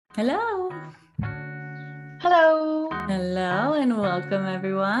Hello. Hello. Hello and welcome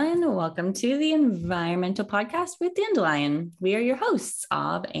everyone. Welcome to the Environmental Podcast with Dandelion. We are your hosts,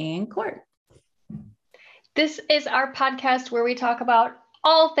 Ob and Court. This is our podcast where we talk about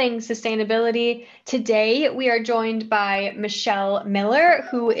all things sustainability. Today, we are joined by Michele Miller,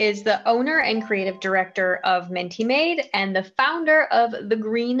 who is the owner and creative director of Menti-Made and the founder of the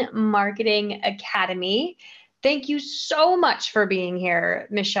Green Marketing Academy. Thank you so much for being here,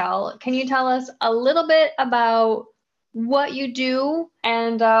 Michele. Can you tell us a little bit about what you do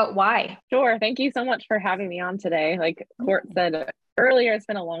and why? Sure. Thank you so much for having me on today. Like Court said earlier, it's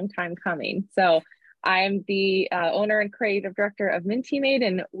been a long time coming. So I'm the owner and creative director of Menti-Made,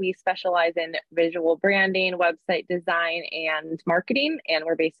 and we specialize in visual branding, website design, and marketing. And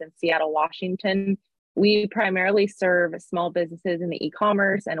we're based in Seattle, Washington. We primarily serve small businesses in the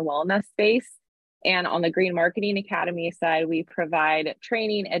e-commerce and wellness space. And on the Green Marketing Academy side, we provide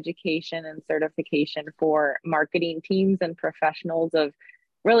training, education, and certification for marketing teams and professionals of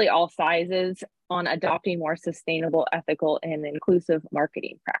really all sizes on adopting more sustainable, ethical, and inclusive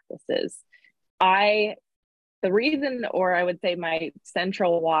marketing practices. The reason, or I would say my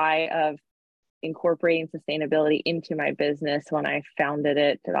central why of incorporating sustainability into my business when I founded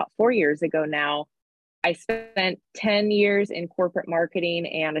it about 4 years ago now, I spent 10 years in corporate marketing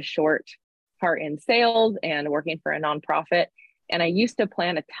and a short part in sales and working for a nonprofit. And I used to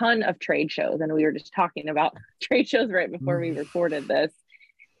plan a ton of trade shows. And we were just talking about trade shows right before we recorded this.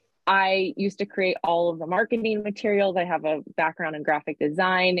 I used to create all of the marketing materials. I have a background in graphic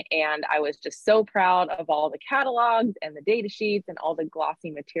design, and I was just so proud of all the catalogs and the data sheets and all the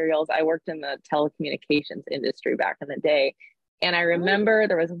glossy materials. I worked in the telecommunications industry back in the day. And I remember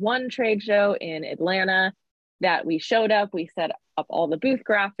there was one trade show in Atlanta that we showed up, we set up all the booth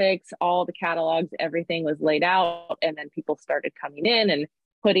graphics, all the catalogs, everything was laid out. And then people started coming in and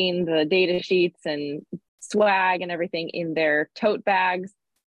putting the data sheets and swag and everything in their tote bags.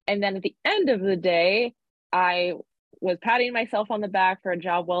 And then at the end of the day, I was patting myself on the back for a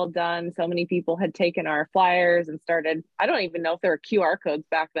job well done. So many people had taken our flyers and started, I don't even know if there were QR codes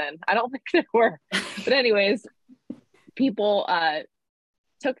back then. I don't think there were. But anyways, people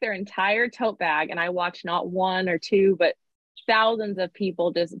took their entire tote bag, and I watched not one or two, but thousands of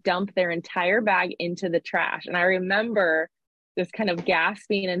people just dump their entire bag into the trash. And I remember just kind of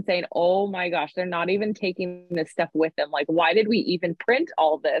gasping and saying, oh my gosh, they're not even taking this stuff with them. Like, why did we even print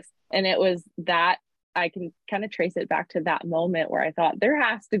all this? And it was that I can kind of trace it back to that moment where I thought there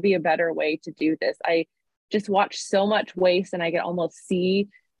has to be a better way to do this. I just watched so much waste, and I could almost see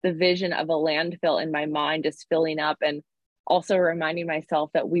the vision of a landfill in my mind just filling up, and also reminding myself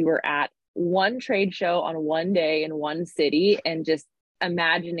that we were at one trade show on one day in one city and just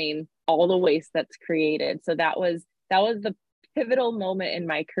imagining all the waste that's created. So that was the pivotal moment in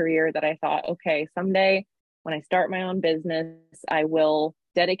my career that I thought, okay, someday when I start my own business, I will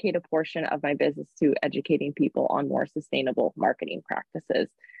dedicate a portion of my business to educating people on more sustainable marketing practices,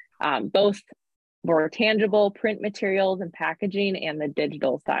 both more tangible print materials and packaging, and the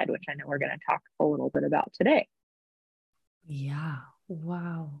digital side, which I know we're going to talk a little bit about today. Yeah.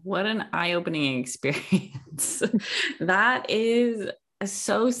 Wow. What an eye-opening experience. That is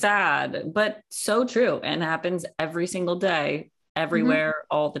so sad, but so true, and happens every single day, everywhere,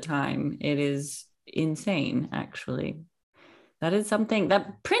 all the time. It is insane, actually. That is something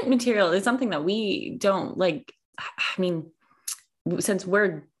that print material is something that we don't like. I mean, since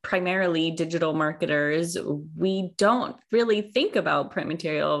we're primarily digital marketers, we don't really think about print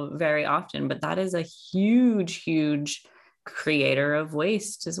material very often, but that is a huge, huge creator of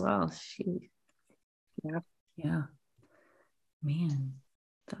waste as well. Yeah, man.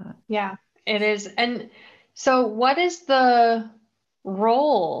 Yeah, it is. And so what is the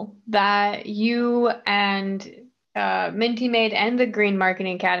role that you and Menti-Made and the Green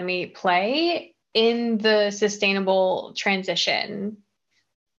Marketing Academy play in the sustainable transition?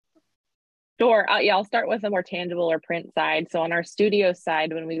 Sure. Yeah, I'll start with a more tangible or print side. So on our studio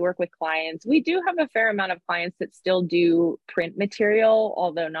side, when we work with clients, we do have a fair amount of clients that still do print material,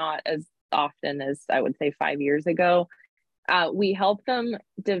 although not as often as I would say 5 years ago. We help them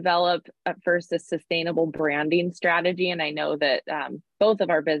develop at first a sustainable branding strategy. And I know that both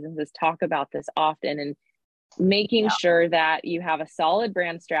of our businesses talk about this often, and making sure that you have a solid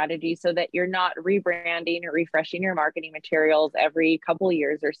brand strategy so that you're not rebranding or refreshing your marketing materials every couple of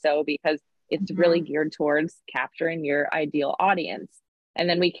years or so, because it's really geared towards capturing your ideal audience. And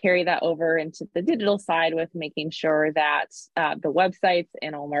then we carry that over into the digital side with making sure that the websites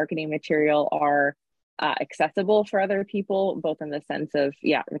and all marketing material are accessible for other people, both in the sense of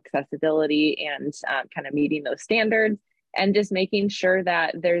accessibility and kind of meeting those standards. and just making sure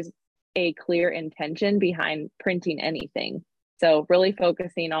that there's a clear intention behind printing anything. So really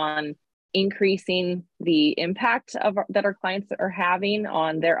focusing on increasing the impact that our clients are having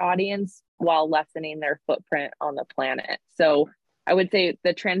on their audience while lessening their footprint on the planet. So I would say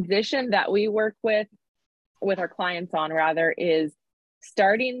the transition that we work with our clients on rather is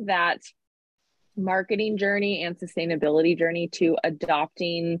starting that marketing journey and sustainability journey to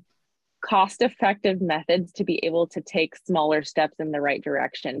adopting cost-effective methods to be able to take smaller steps in the right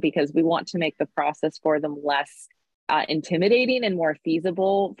direction, because we want to make the process for them less intimidating and more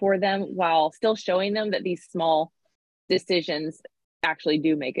feasible for them, while still showing them that these small decisions actually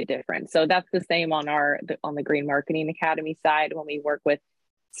do make a difference. So that's the same on the Green Marketing Academy side, when we work with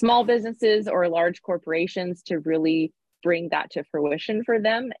small businesses or large corporations to really bring that to fruition for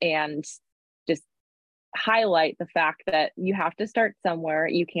them and just highlight the fact that you have to start somewhere.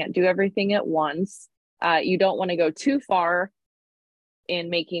 You can't do everything at once. You don't want to go too far in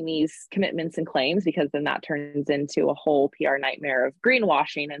making these commitments and claims, because then that turns into a whole PR nightmare of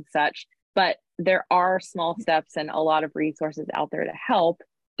greenwashing and such. But there are small steps and a lot of resources out there to help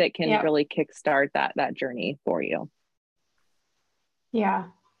that can really kickstart that journey for you. Yeah.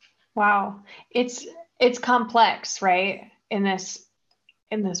 Wow. It's complex, right? In this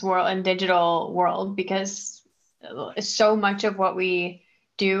world, in digital world, because so much of what we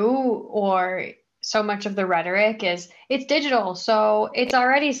do, or so much of the rhetoric is it's digital, so it's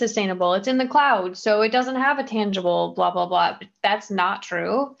already sustainable. It's in the cloud, so it doesn't have a tangible blah, blah, blah. But that's not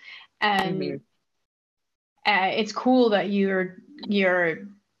true. And it's cool that you're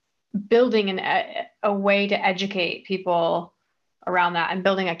building a way to educate people around that, and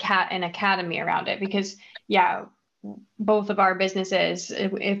building an academy around it, because both of our businesses,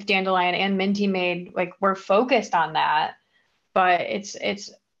 if Dandelion and Minty Made, like, we're focused on that, but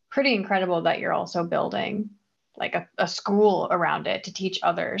it's pretty incredible that you're also building like a school around it to teach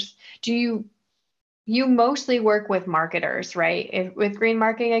others. Do you mostly work with marketers, right? With Green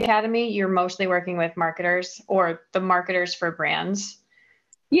Marketing Academy, you're mostly working with marketers, or the marketers for brands?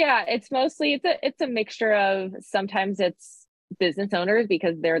 Yeah, it's mostly, it's a mixture of, sometimes it's business owners,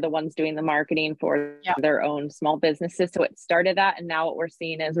 because they're the ones doing the marketing for their own small businesses. So it started that. And now what we're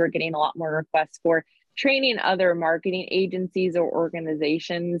seeing is we're getting a lot more requests for training other marketing agencies or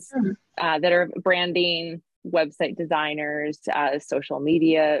organizations that are branding, website designers, social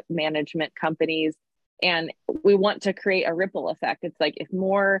media management companies. And we want to create a ripple effect. It's like, if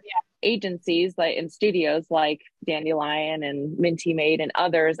more agencies like in studios like Dandelion and Minty Made and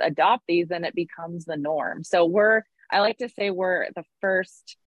others adopt these, then it becomes the norm. So I like to say we're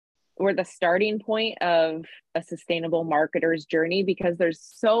the starting point of a sustainable marketer's journey, because there's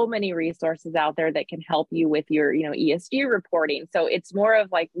so many resources out there that can help you with your, ESG reporting. So it's more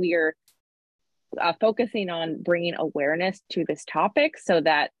of like, we're focusing on bringing awareness to this topic so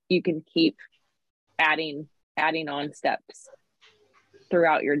that you can keep adding on steps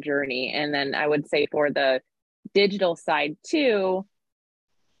throughout your journey. And then I would say for the digital side too,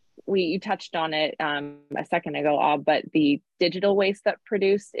 you touched on it a second ago, but the digital waste that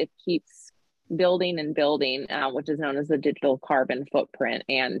produced, it keeps building and building, which is known as the digital carbon footprint.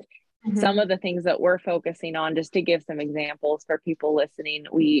 And some of the things that we're focusing on, just to give some examples for people listening,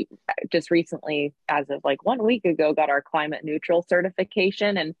 we just recently, as of like 1 week ago, got our climate neutral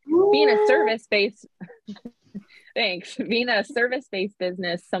certification. And being a service-based being a service-based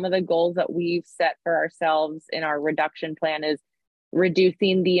business, some of the goals that we've set for ourselves in our reduction plan is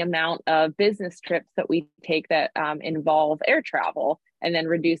reducing the amount of business trips that we take that involve air travel, and then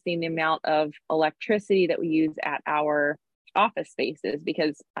reducing the amount of electricity that we use at our office spaces,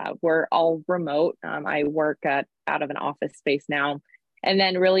 because we're all remote. I work out of an office space now, and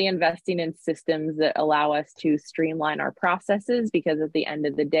then really investing in systems that allow us to streamline our processes, because at the end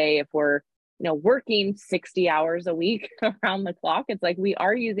of the day, if we're working 60 hours a week around the clock, it's like we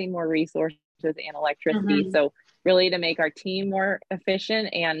are using more resources and electricity. So really to make our team more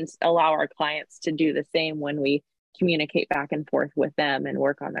efficient and allow our clients to do the same when we communicate back and forth with them and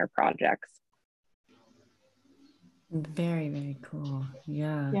work on their projects. Very, very cool.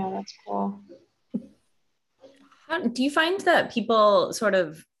 Yeah. Yeah, that's cool. Do you find that people sort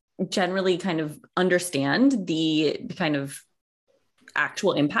of generally kind of understand the kind of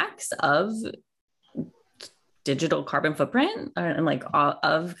actual impacts of digital carbon footprint, and like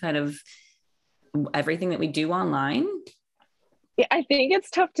of kind of everything that we do online? Yeah, I think it's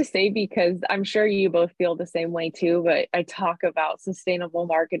tough to say, because I'm sure you both feel the same way too, but I talk about sustainable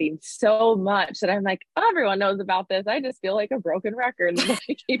marketing so much that I'm like, oh, everyone knows about this. I just feel like a broken record when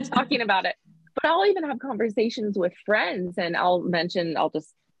I keep talking about it. But I'll even have conversations with friends, and I'll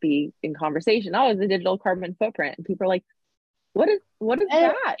just be in conversation, oh, it's a digital carbon footprint. And people are like, what is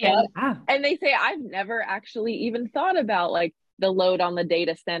that? Yeah. And they say, I've never actually even thought about like the load on the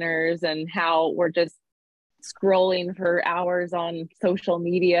data centers and how we're just scrolling for hours on social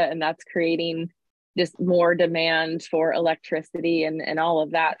media, and that's creating just more demand for electricity and all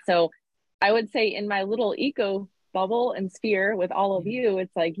of that. So I would say in my little eco bubble and sphere with all of you,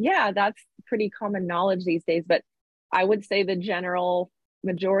 it's like, yeah, that's pretty common knowledge these days. But I would say the general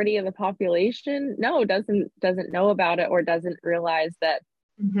majority of the population doesn't know about it, or doesn't realize that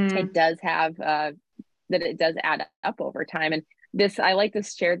it does have that it does add up over time. And this, I like to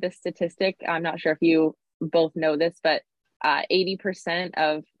share this statistic. I'm not sure if you both know this, but 80%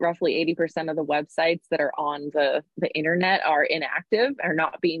 of roughly 80% of the websites that are on the internet are inactive, are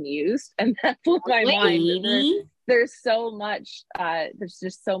not being used. And that blew my mind. There's so much there's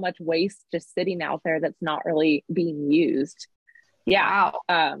just so much waste just sitting out there that's not really being used. Yeah.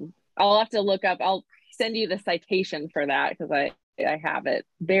 Wow. I'll have to look up, I'll send you the citation for that, because I have it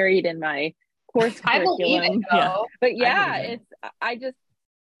buried in my course curriculum. But yeah, it's, I just,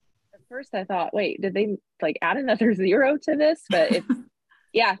 at first I thought, wait, did they like add another zero to this? But it's,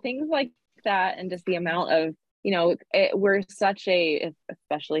 yeah, things like that. And just the amount of, we're such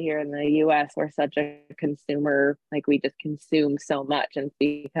especially here in the US, we're such a consumer, like we just consume so much and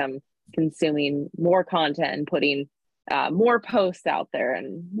become consuming more content and putting more posts out there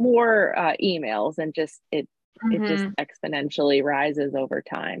and more emails, and just it just exponentially rises over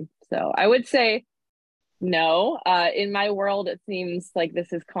time. So I would say no. In my world, it seems like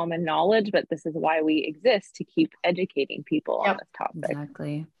this is common knowledge, but this is why we exist, to keep educating people on this topic.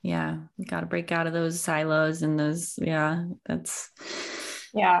 Exactly. Yeah. You got to break out of those silos and those, that's.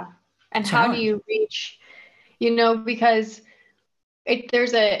 Yeah. And how do you reach, because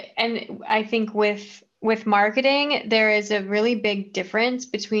and I think with marketing, there is a really big difference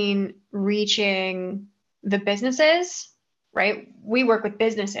between reaching the businesses, right? We work with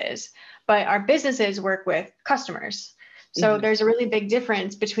businesses, but our businesses work with customers. So there's a really big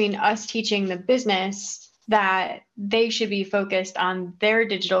difference between us teaching the business that they should be focused on their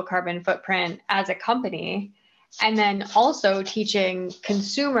digital carbon footprint as a company, and then also teaching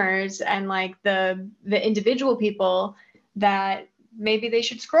consumers and like the individual people that maybe they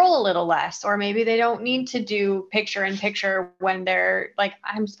should scroll a little less, or maybe they don't need to do picture in picture when they're like,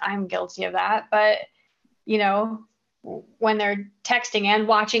 I'm guilty of that, but when they're texting and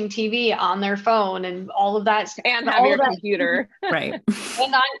watching TV on their phone and all of that, and have your computer, right?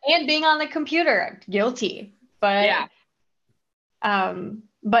 and being on the computer, guilty, but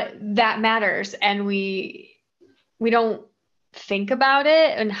but that matters, and we don't think about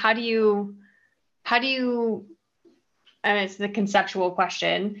it. And how do you, and it's the conceptual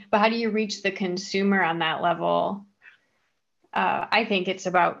question, but how do you reach the consumer on that level? I think it's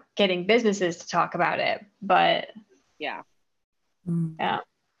about getting businesses to talk about it, but yeah,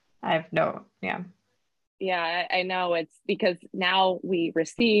 I know, it's because now we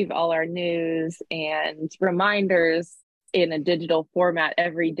receive all our news and reminders in a digital format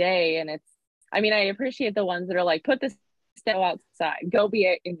every day. And I appreciate the ones that are like, put this stuff outside, go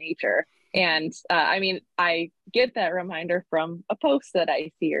be in nature. And I get that reminder from a post that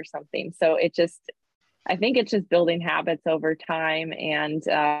I see or something. So I think it's just building habits over time. And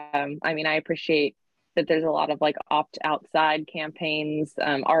I appreciate that there's a lot of like opt outside campaigns.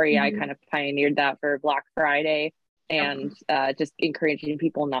 REI kind of pioneered that for Black Friday, and just encouraging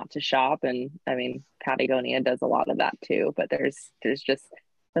people not to shop. And Patagonia does a lot of that too. But there's just,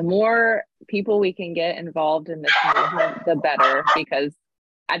 the more people we can get involved in this movement, the better, because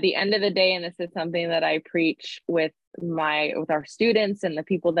at the end of the day, and this is something that I preach with our students and the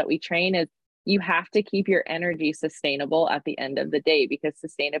people that we train, is you have to keep your energy sustainable at the end of the day, because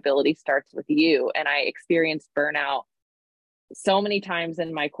sustainability starts with you. And I experienced burnout so many times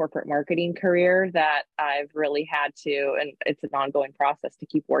in my corporate marketing career that I've really had to, and it's an ongoing process to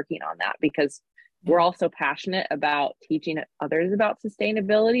keep working on that, because we're all so passionate about teaching others about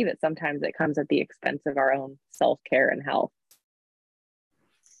sustainability that sometimes it comes at the expense of our own self-care and health.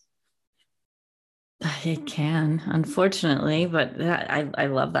 It can, unfortunately, but I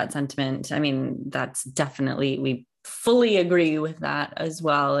love that sentiment. That's definitely, we fully agree with that as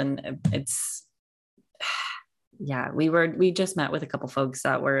well. And it's, we just met with a couple folks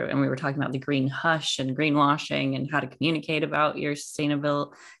and we were talking about the green hush and greenwashing and how to communicate about your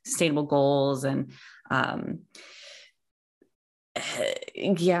sustainable goals. And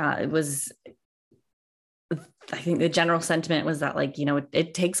it was, I think the general sentiment was that, like,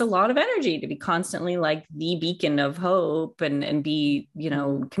 it takes a lot of energy to be constantly like the beacon of hope and be,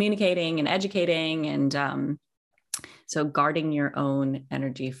 communicating and educating. And So guarding your own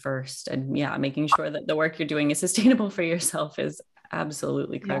energy first, and yeah, making sure that the work you're doing is sustainable for yourself is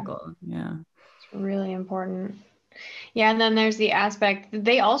absolutely critical. Yeah. It's really important. Yeah, and then there's the aspect,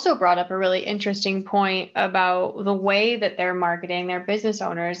 they also brought up a really interesting point about the way that they're marketing their business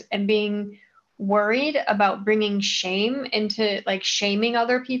owners and being worried about bringing shame into like shaming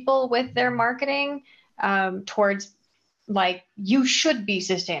other people with their marketing, towards like, you should be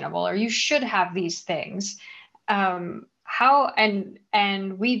sustainable or you should have these things. How,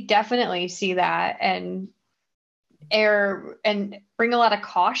 and we definitely see that and err and bring a lot of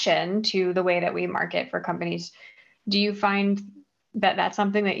caution to the way that we market for companies. Do you find that that's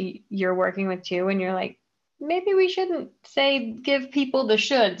something that you're working with too, and you're like, maybe we shouldn't say give people the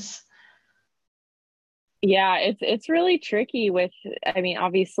shoulds? Yeah, it's really tricky with, I mean,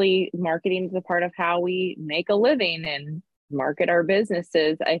 obviously marketing is a part of how we make a living and market our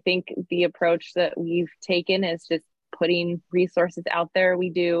businesses. I think the approach that we've taken is just putting resources out there.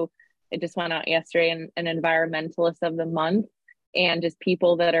 I just went out yesterday an environmentalist of the month, and just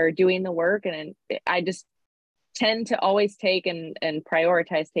people that are doing the work. And I just tend to always take and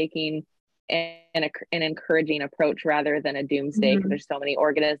prioritize taking an encouraging approach rather than a doomsday, because there's so many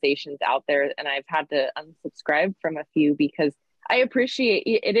organizations out there, and I've had to unsubscribe from a few because I appreciate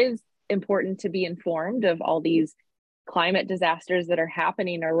it is important to be informed of all these climate disasters that are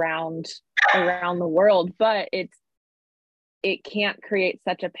happening around the world, but it can't create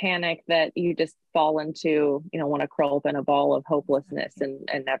such a panic that you just fall into, want to curl up in a ball of hopelessness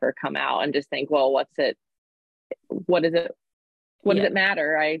and never come out and just think, well, what does it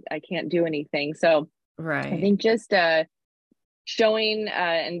matter? I can't do anything. So Right. I think just showing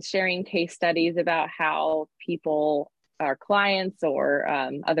and sharing case studies about how people, our clients or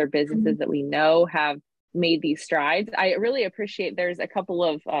other businesses that we know have made these strides. I really appreciate, there's a couple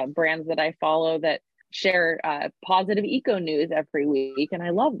of brands that I follow that share positive eco news every week, and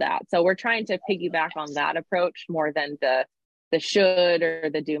I love that. So we're trying to piggyback on that approach more than the should or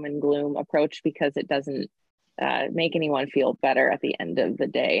the doom and gloom approach, because it doesn't make anyone feel better at the end of the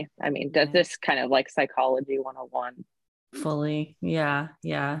day. I mean, does this kind of like psychology 101? Fully. Yeah.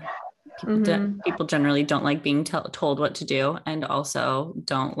 People generally don't like being told what to do, and also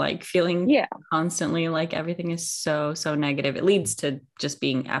don't like feeling constantly like everything is so negative. It leads to just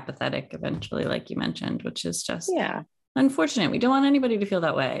being apathetic eventually, like you mentioned, which is just unfortunate. We don't want anybody to feel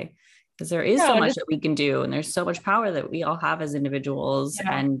that way, because there is so much that we can do, and there's so much power that we all have as individuals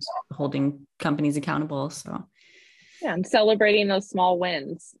and holding companies accountable. So and celebrating those small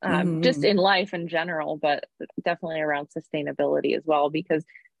wins, just in life in general, but definitely around sustainability as well, because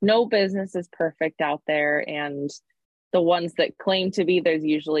no business is perfect out there. And the ones that claim to be, there's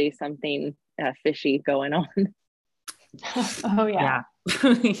usually something fishy going on. Oh, yeah.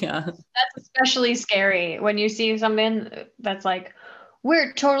 Yeah. That's especially scary when you see something that's like,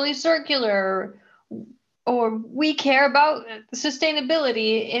 we're totally circular, or we care about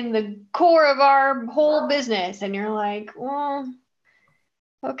sustainability in the core of our whole business. And you're like, well,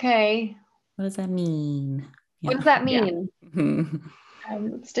 okay. What does that mean? What does that mean?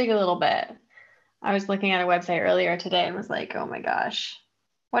 Let's dig a little bit. I was looking at a website earlier today and was like, oh my gosh,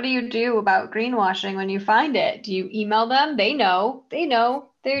 what do you do about greenwashing when you find it? Do you email them? They know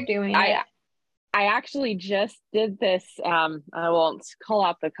they're doing it. I actually just did this. I won't call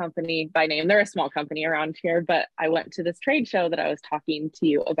out the company by name. They're a small company around here, but I went to this trade show that I was talking to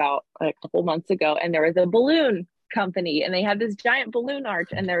you about a couple months ago, and there was a balloon company, and they had this giant balloon arch,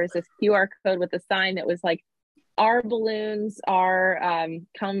 and there was this QR code with a sign that was like, our balloons are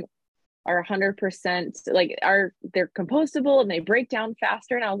 100% like they're compostable and they break down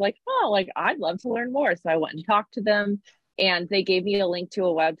faster. And I was like, oh, like I'd love to learn more. So I went and talked to them, and they gave me a link to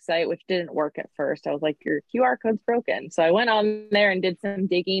a website, which didn't work at first. I was like, your QR code's broken. So I went on there and did some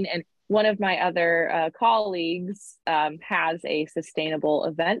digging, and one of my other colleagues has a sustainable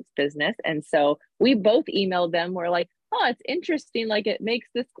events business. And so we both emailed them. We're like, oh, it's interesting. Like, it makes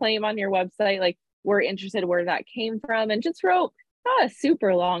this claim on your website. Like, we're interested where that came from, and just wrote not a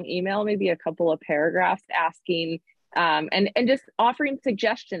super long email, maybe a couple of paragraphs asking and just offering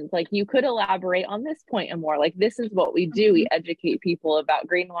suggestions. Like, you could elaborate on this point and more. Like, this is what we do. We educate people about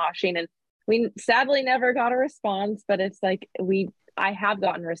greenwashing, and we sadly never got a response, but it's like I have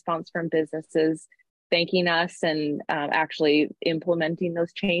gotten a response from businesses thanking us and actually implementing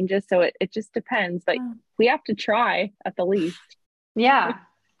those changes. So it just depends, but we have to try at the least. Yeah.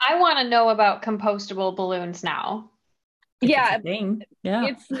 I want to know about compostable balloons now. It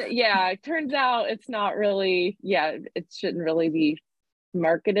turns out it's not really, it shouldn't really be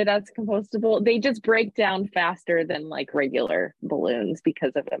marketed as compostable. They just break down faster than like regular balloons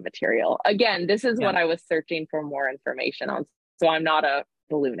because of the material. Again, this is what I was searching for more information on. So I'm not a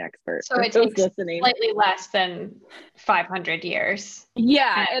balloon expert. So it takes slightly less than 500 years.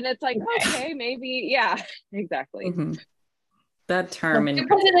 Yeah. And it's like, okay, maybe. Yeah, exactly. Mm-hmm. That term to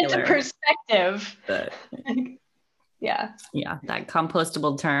put it into perspective. Yeah. Yeah. That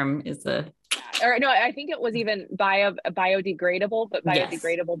compostable term is or no, I think it was even biodegradable, but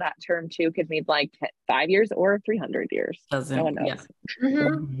biodegradable, that term too could mean like 5 years or 300 years. No one knows. Yeah.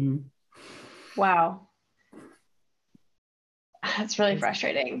 Mm-hmm. Wow. That's really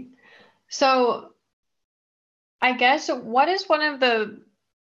frustrating. So I guess what is one of the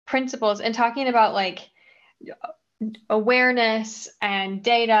principles in talking about like awareness and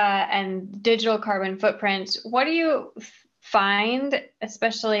data and digital carbon footprints? What do you find,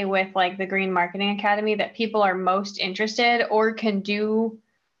 especially with like the Green Marketing Academy, that people are most interested or can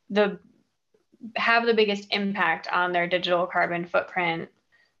have the biggest impact on their digital carbon footprint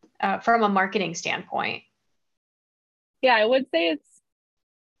from a marketing standpoint? Yeah, I would say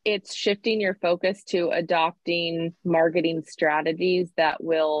it's shifting your focus to adopting marketing strategies that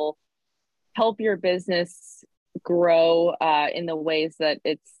will help your business grow in the ways that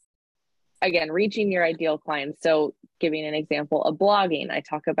it's, again, reaching your ideal clients. So giving an example of blogging, I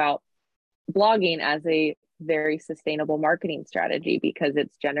talk about blogging as a very sustainable marketing strategy because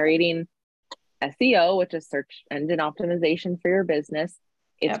it's generating SEO, which is search engine optimization for your business.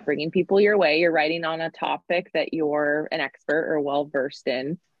 It's bringing people your way. You're writing on a topic that you're an expert or well-versed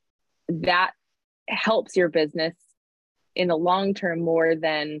in. That helps your business in the long term more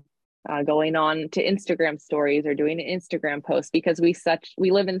than going on to Instagram stories or doing an Instagram post, because we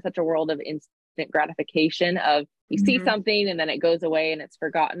live in such a world of instant gratification of you see something and then it goes away and it's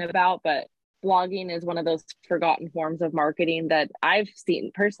forgotten about. But blogging is one of those forgotten forms of marketing that I've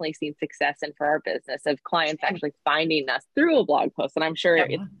personally seen success in for our business, of clients actually finding us through a blog post. And I'm sure it's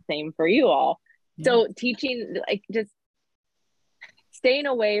the same for you all. So teaching, like, just staying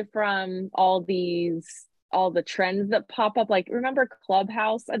away from all the trends that pop up. Like, remember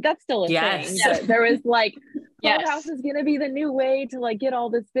Clubhouse? That's still a thing. But there was like, Clubhouse is going to be the new way to like get all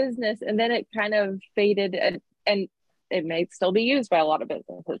this business. And then it kind of faded, and it may still be used by a lot of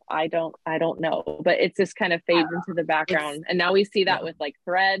businesses. I don't know, but it's just kind of fades into the background. And now we see that with like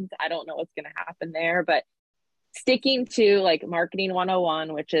Threads. I don't know what's going to happen there, but sticking to like marketing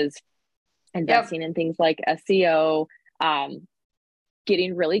 101, which is investing in things like SEO,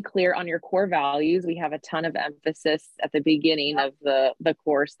 getting really clear on your core values. We have a ton of emphasis at the beginning of the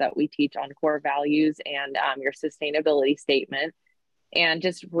course that we teach on core values and your sustainability statement, and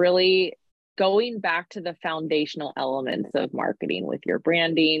just really going back to the foundational elements of marketing with your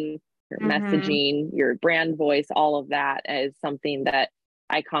branding, your messaging, your brand voice. All of that is something that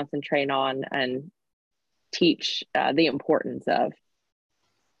I concentrate on and teach the importance of.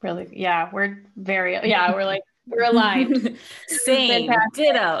 Really? Yeah, we're aligned. Same.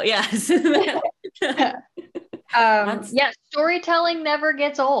 Ditto. Yes. Storytelling never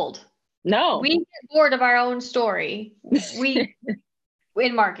gets old. No. We get bored of our own story.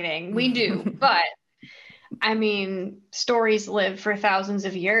 In marketing, we do. But I mean, stories live for thousands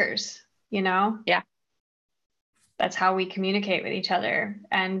of years, you know? Yeah. That's how we communicate with each other.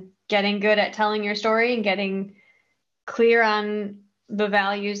 And getting good at telling your story and getting clear on the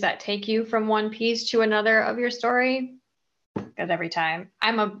values that take you from one piece to another of your story, because every time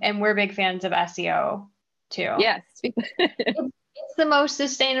and we're big fans of SEO too. Yes. It's the most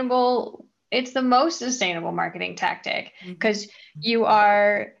sustainable marketing tactic, because you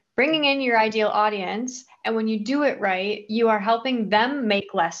are bringing in your ideal audience, and when you do it right, you are helping them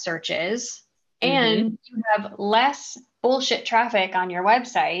make less searches, and you have less bullshit traffic on your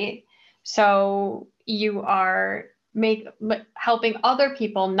website. So you are helping other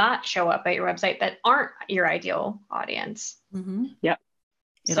people not show up at your website that aren't your ideal audience. Yep.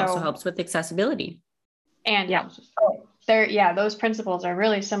 It also helps with accessibility. And those principles are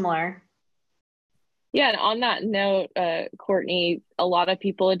really similar. Yeah, and on that note, Courtney, a lot of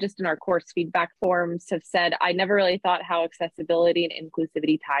people just in our course feedback forums have said, I never really thought how accessibility and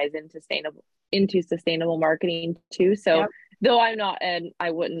inclusivity ties into sustainable marketing too. So though I'm not, and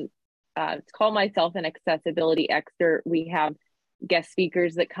I wouldn't call myself an accessibility expert, we have guest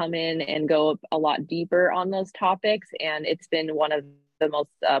speakers that come in and go a lot deeper on those topics. And it's been one of the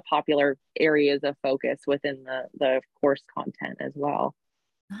most popular areas of focus within the course content as well.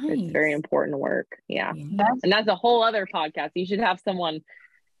 Nice. It's very important work. Yeah. And that's a whole other podcast. You should have someone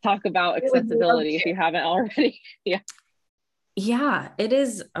talk about accessibility if you haven't already. Yeah, it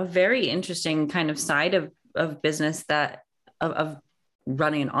is a very interesting kind of side of business, that of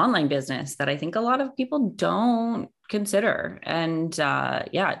running an online business that I think a lot of people don't consider. And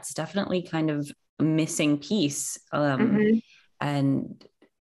yeah, it's definitely kind of a missing piece. And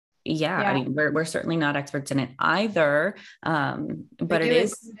yeah, I mean, we're certainly not experts in it either. But it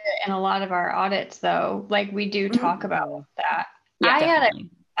is in a lot of our audits though. Like we do talk about that. Yeah,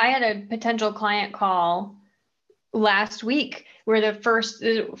 I had a potential client call last week where for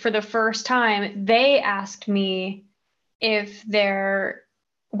the first time, they asked me if their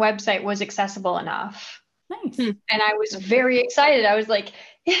website was accessible enough. Nice. And I was very excited. I was like,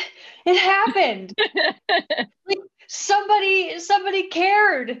 it happened. Like somebody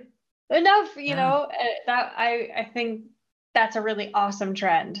cared enough, you know, that I think that's a really awesome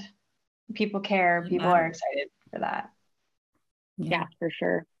trend. People care. People are excited for that. Yeah, for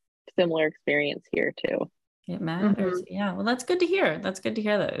sure. Similar experience here too. It matters. Yeah. Well, that's good to hear. That's good to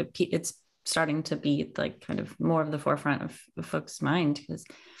hear that it's starting to be like kind of more of the forefront of folks' mind, because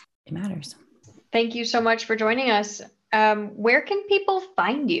it matters. Thank you so much for joining us. Where can people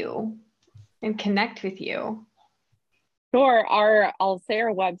find you and connect with you? Sure. I'll say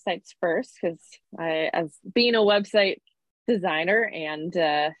our websites first, because as being a website designer and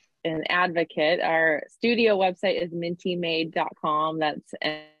an advocate, our studio website is mintymade.com. That's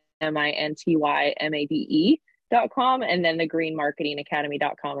MINTYMADE.com. And then the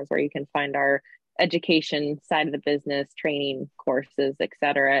greenmarketingacademy.com is where you can find our education side of the business, training courses,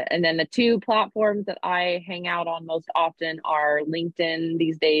 etc. And then the two platforms that I hang out on most often are LinkedIn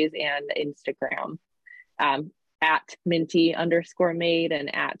these days and Instagram, at Minty_made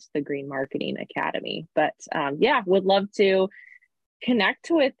and at the Green Marketing Academy. But yeah, would love to connect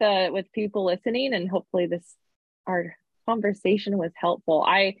with people listening, and hopefully our conversation was helpful.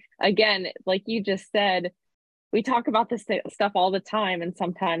 Again, like you just said, we talk about this stuff all the time, and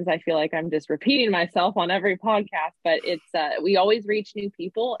sometimes I feel like I'm just repeating myself on every podcast, but it's we always reach new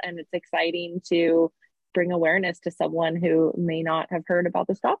people, and it's exciting to bring awareness to someone who may not have heard about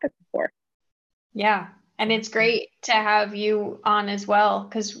this topic before. Yeah. And it's great to have you on as well,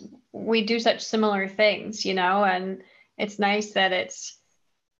 because we do such similar things, you know, and it's nice that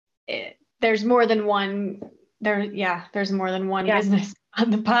there's more than one business on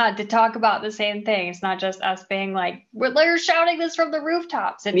the pod to talk about the same thing. It's not just us being like, we're shouting this from the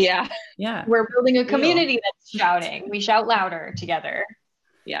rooftops. It's, we're building a community that's shouting. We shout louder together.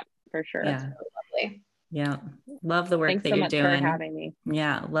 Yeah, for sure. Yeah. That's really lovely. Yeah. Love the work Thanks that so you're much doing. for having me.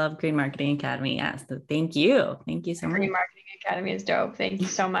 Yeah. Love Green Marketing Academy. Yes. So thank you. Thank you so much. Green Marketing Academy is dope. Thank you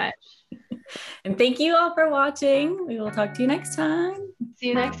so much. And thank you all for watching. We will talk to you next time. See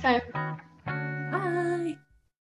you next time.